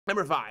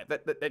Number 5,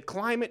 that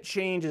climate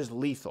change is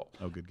lethal.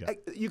 Oh, good guy.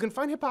 You can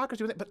find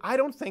hypocrisy with it, but I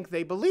don't think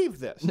they believe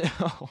this.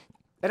 No.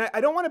 And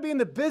I don't want to be in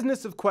the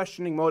business of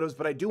questioning motives,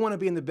 but I do want to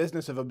be in the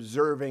business of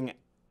observing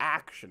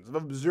actions, of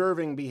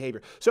observing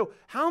behavior. So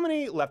how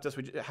many leftists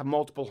would have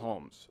multiple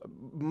homes,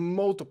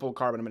 multiple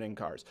carbon-emitting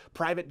cars,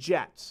 private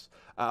jets?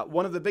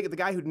 The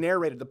guy who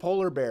narrated the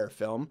Polar Bear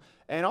film,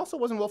 and also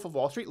was in Wolf of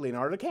Wall Street,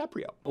 Leonardo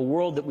DiCaprio. A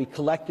world that we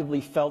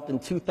collectively felt in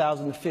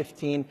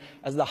 2015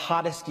 as the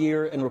hottest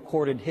year in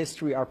recorded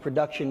history. Our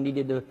production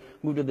needed to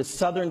move to the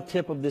southern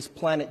tip of this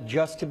planet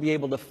just to be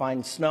able to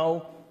find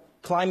snow.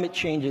 Climate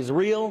change is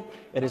real.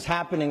 It is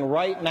happening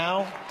right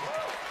now.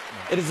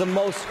 It is the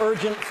most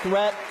urgent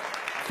threat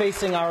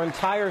facing our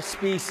entire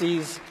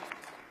species,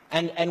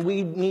 and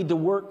we need to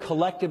work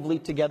collectively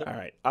together. All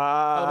right.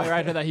 Right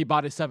after that, he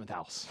bought his 7th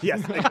house. Yes,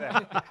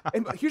 exactly.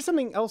 And here's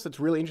something else that's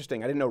really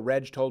interesting. I didn't know.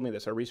 Reg told me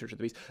this, our researcher at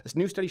the Beast. This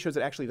new study shows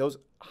that actually those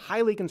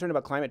highly concerned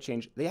about climate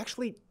change, they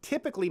actually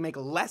typically make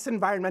less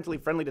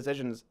environmentally friendly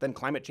decisions than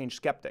climate change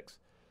skeptics.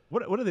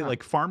 What are they,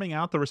 like, farming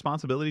out the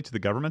responsibility to the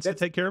governments to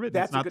take care of it?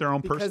 That's not their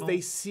own personal? Because they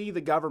see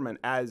the government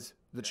as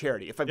the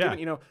charity. If I've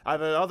given,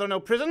 are there no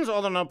prisons?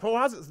 Are there no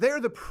poorhouses?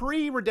 They're the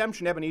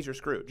pre-redemption Ebenezer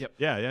Scrooge. Yep.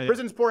 Yeah.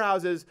 Prisons,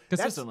 poorhouses.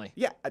 Consistently.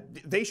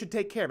 They should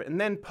take care of it. And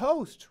then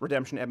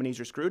post-redemption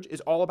Ebenezer Scrooge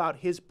is all about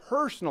his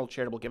personal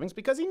charitable givings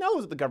because he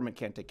knows that the government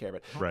can't take care of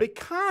it. Right.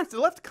 The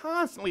left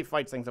constantly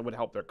fights things that would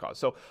help their cause.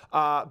 So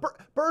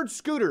bird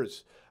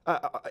scooters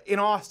in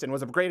Austin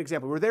was a great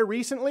example. We were there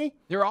recently.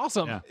 They're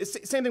awesome. Yeah.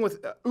 Same thing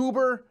with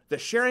Uber, the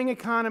sharing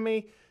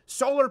economy,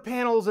 solar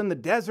panels in the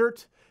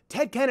desert.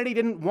 Ted Kennedy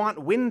didn't want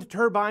wind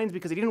turbines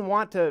because he didn't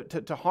want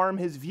to harm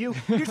his view.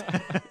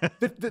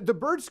 The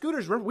bird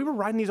scooters, remember, we were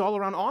riding these all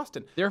around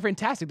Austin. They're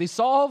fantastic. They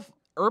solve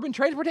urban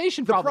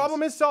transportation problems. The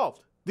problem is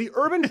solved. The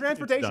urban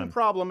transportation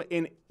problem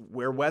in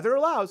where weather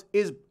allows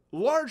is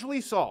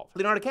largely solved.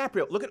 Leonardo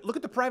DiCaprio, look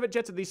at the private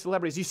jets of these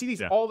celebrities. You see these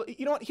you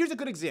know what? Here's a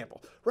good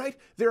example, right?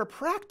 There are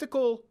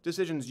practical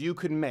decisions you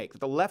can make that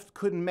the left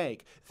couldn't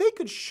make. They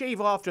could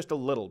shave off just a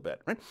little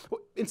bit, right?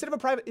 Well, instead of a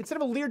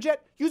Learjet,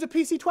 use a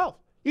PC-12.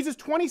 Uses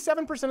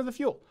 27% of the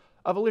fuel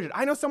of a Learjet.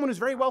 I know someone who's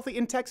very wealthy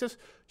in Texas,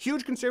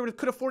 huge conservative,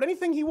 could afford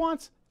anything he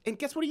wants, and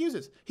guess what he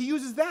uses? He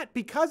uses that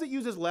because it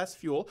uses less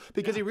fuel,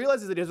 because he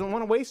realizes that he doesn't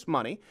want to waste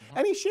money,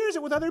 and he shares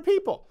it with other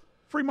people.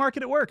 Free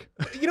market at work.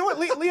 You know what,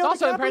 Leo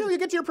DiCaprio, you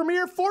get to your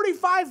premiere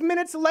 45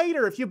 minutes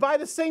later if you buy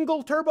the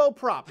single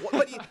turboprop.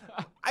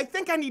 I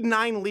think I need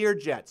 9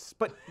 Learjets,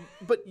 but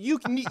you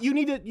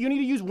need to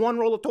use 1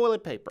 roll of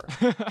toilet paper.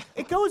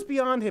 It goes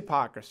beyond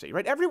hypocrisy,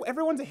 right?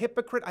 Everyone's a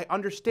hypocrite. I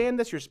understand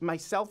this,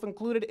 myself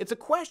included. It's a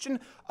question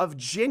of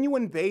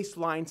genuine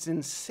baseline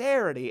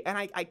sincerity, and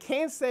I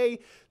can't say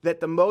that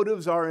the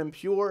motives are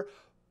impure.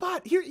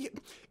 But here,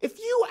 if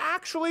you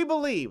actually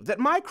believe that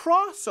my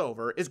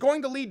crossover is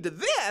going to lead to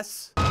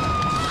this,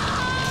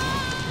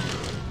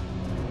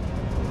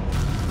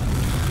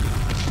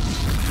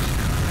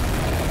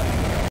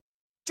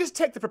 just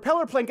take the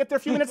propeller plane, get there a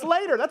few minutes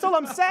later. That's all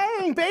I'm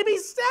saying. Baby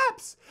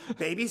steps.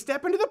 Baby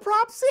step into the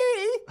Prop C.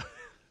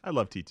 I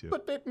love T2.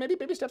 But maybe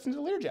baby steps into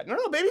the Learjet.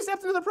 No, baby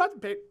steps into the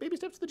baby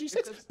steps to the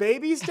G6.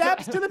 Baby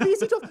steps to the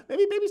PC-12.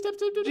 Maybe baby steps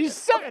to the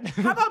G7.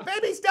 Okay. How about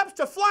baby steps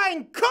to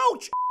flying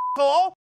coach, asshole?